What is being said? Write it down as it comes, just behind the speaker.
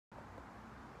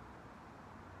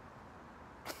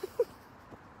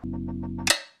Hello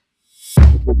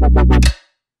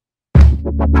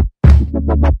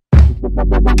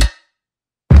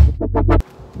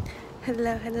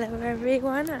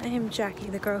everyone, I am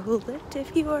Jackie, the girl who lived.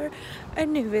 If you are a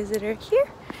new visitor here,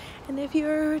 and if you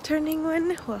are a returning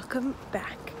one, welcome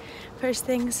back. First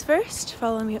things first,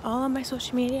 follow me all on my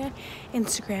social media,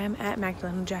 Instagram at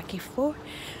MagdalenaJackie4,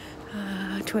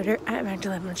 Twitter at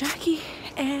MagdalenaJackie,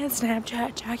 and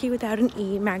Snapchat Jackie without an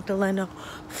E,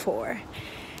 Magdalena4.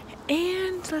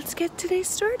 And let's get today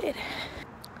started.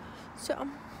 So,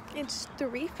 it's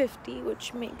 3:50,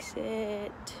 which makes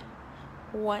it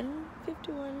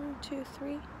 1:51, 2,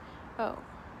 3. Oh,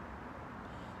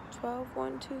 12,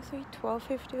 1, 2, 3,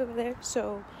 12:50 over there.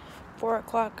 So 4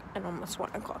 o'clock and almost 1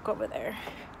 o'clock over there.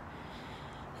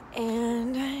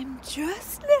 And I'm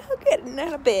just now getting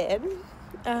out of bed.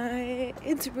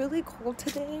 It's really cold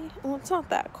today. Well, it's not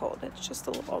that cold. It's just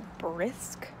a little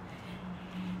brisk.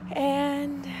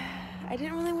 And I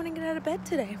didn't really want to get out of bed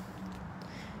today.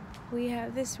 We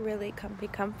have this really comfy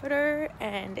comforter,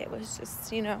 and it was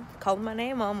just, called my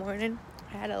name all morning.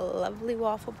 I had a lovely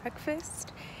waffle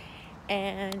breakfast,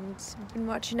 and been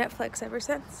watching Netflix ever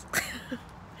since.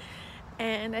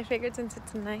 And I figured since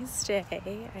it's a nice day,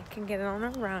 I can get on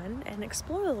a run and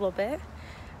explore a little bit.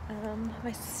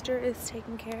 My sister is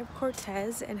taking care of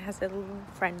Cortez and has a little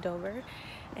friend over.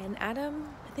 And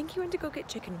Adam, I think he went to go get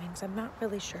chicken wings. I'm not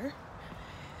really sure.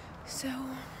 So,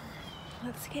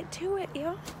 let's get to it,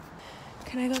 y'all.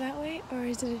 Can I go that way, or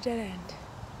is it a dead end?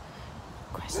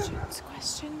 Questions.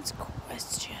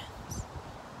 Let's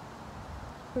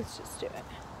just do it.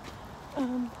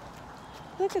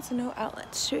 Look, it's a no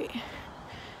outlet street.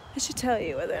 I should tell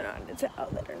you whether or not it's an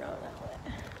outlet or not an outlet.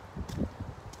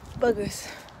 Buggers.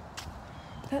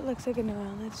 That looks like a no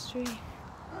outlet street.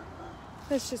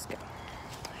 Let's just go.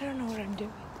 I don't know what I'm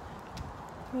doing.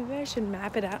 Maybe I should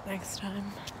map it out next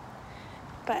time.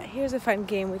 But here's a fun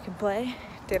game we can play.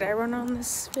 Did I run on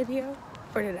this video,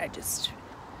 or did I just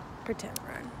pretend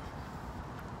run?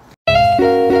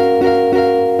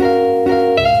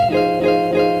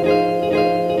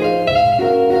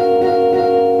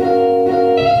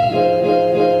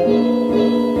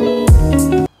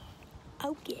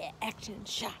 Okay, action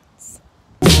shots.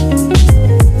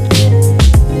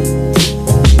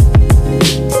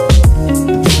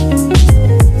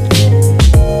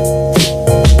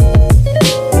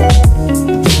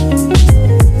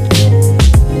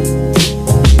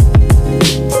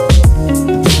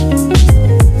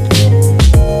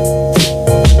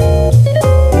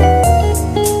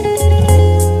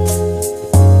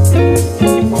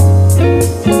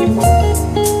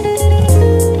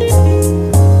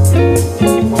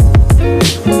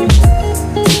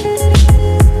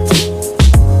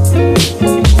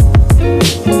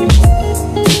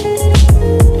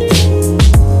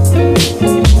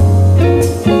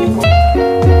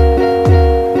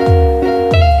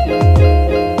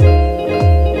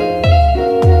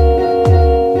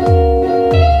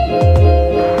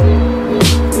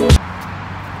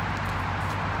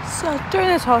 So during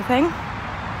this whole thing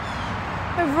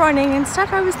of running and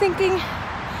stuff, I was thinking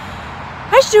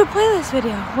I should do a playlist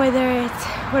video. Whether it's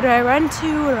what do I run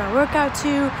to, what do I work out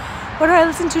to, what do I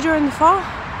listen to during the fall.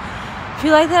 If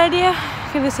you like that idea,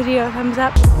 give this video a thumbs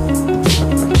up.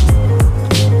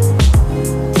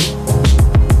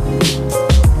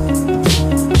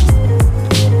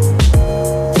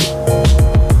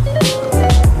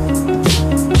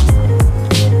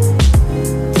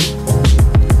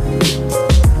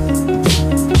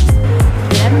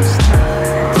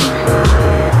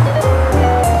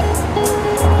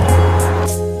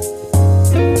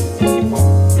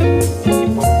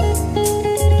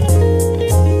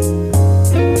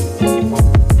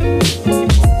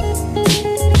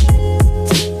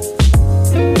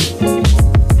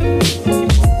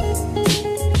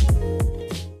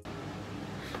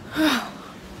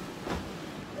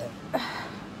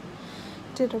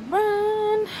 Did a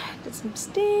run, did some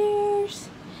stairs,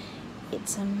 ate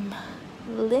some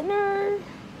dinner,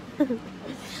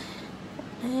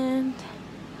 and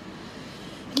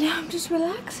now I'm just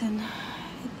relaxing.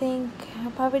 I think I'll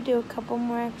probably do a couple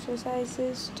more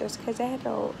exercises just because I had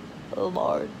a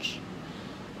large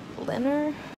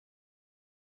dinner.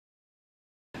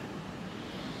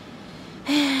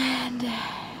 And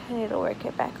I need to work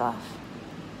it back off.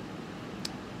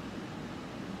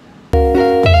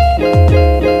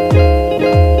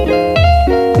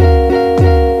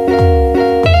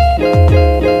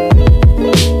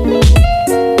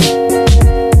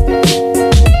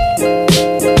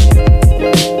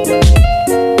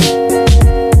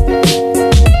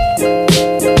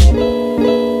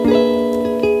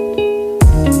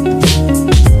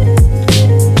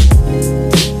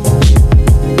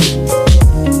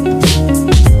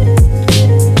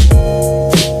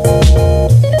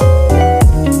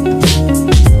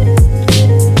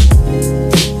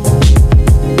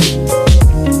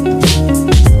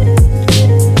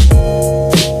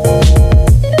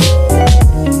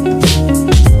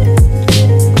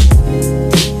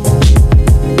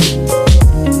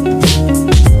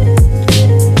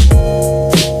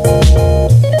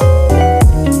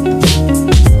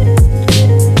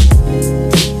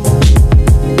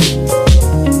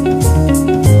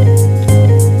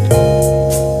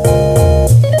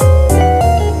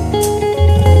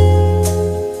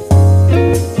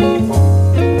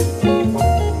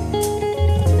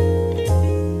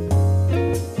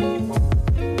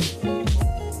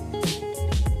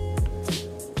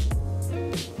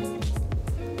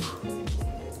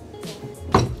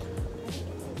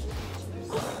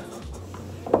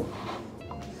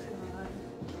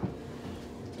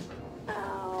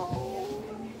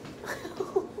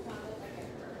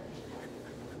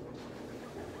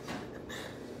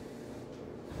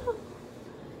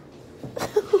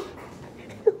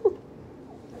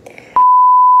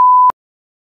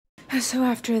 So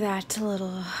after that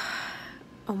little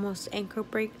almost ankle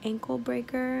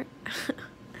breaker,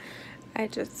 I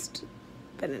just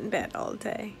been in bed all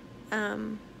day.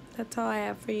 That's all I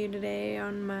have for you today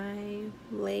on my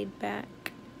laid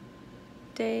back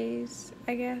days,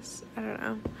 I guess. I don't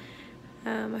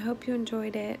know. I hope you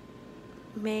enjoyed it.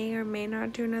 May or may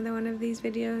not do another one of these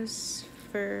videos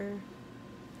for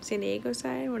San Diego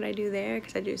side, what I do there,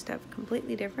 because I do stuff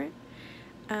completely different.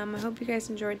 I hope you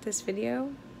guys enjoyed this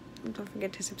video. Don't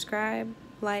forget to subscribe,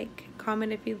 like,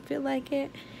 comment if you feel like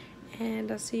it,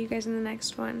 and I'll see you guys in the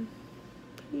next one.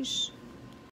 Peace.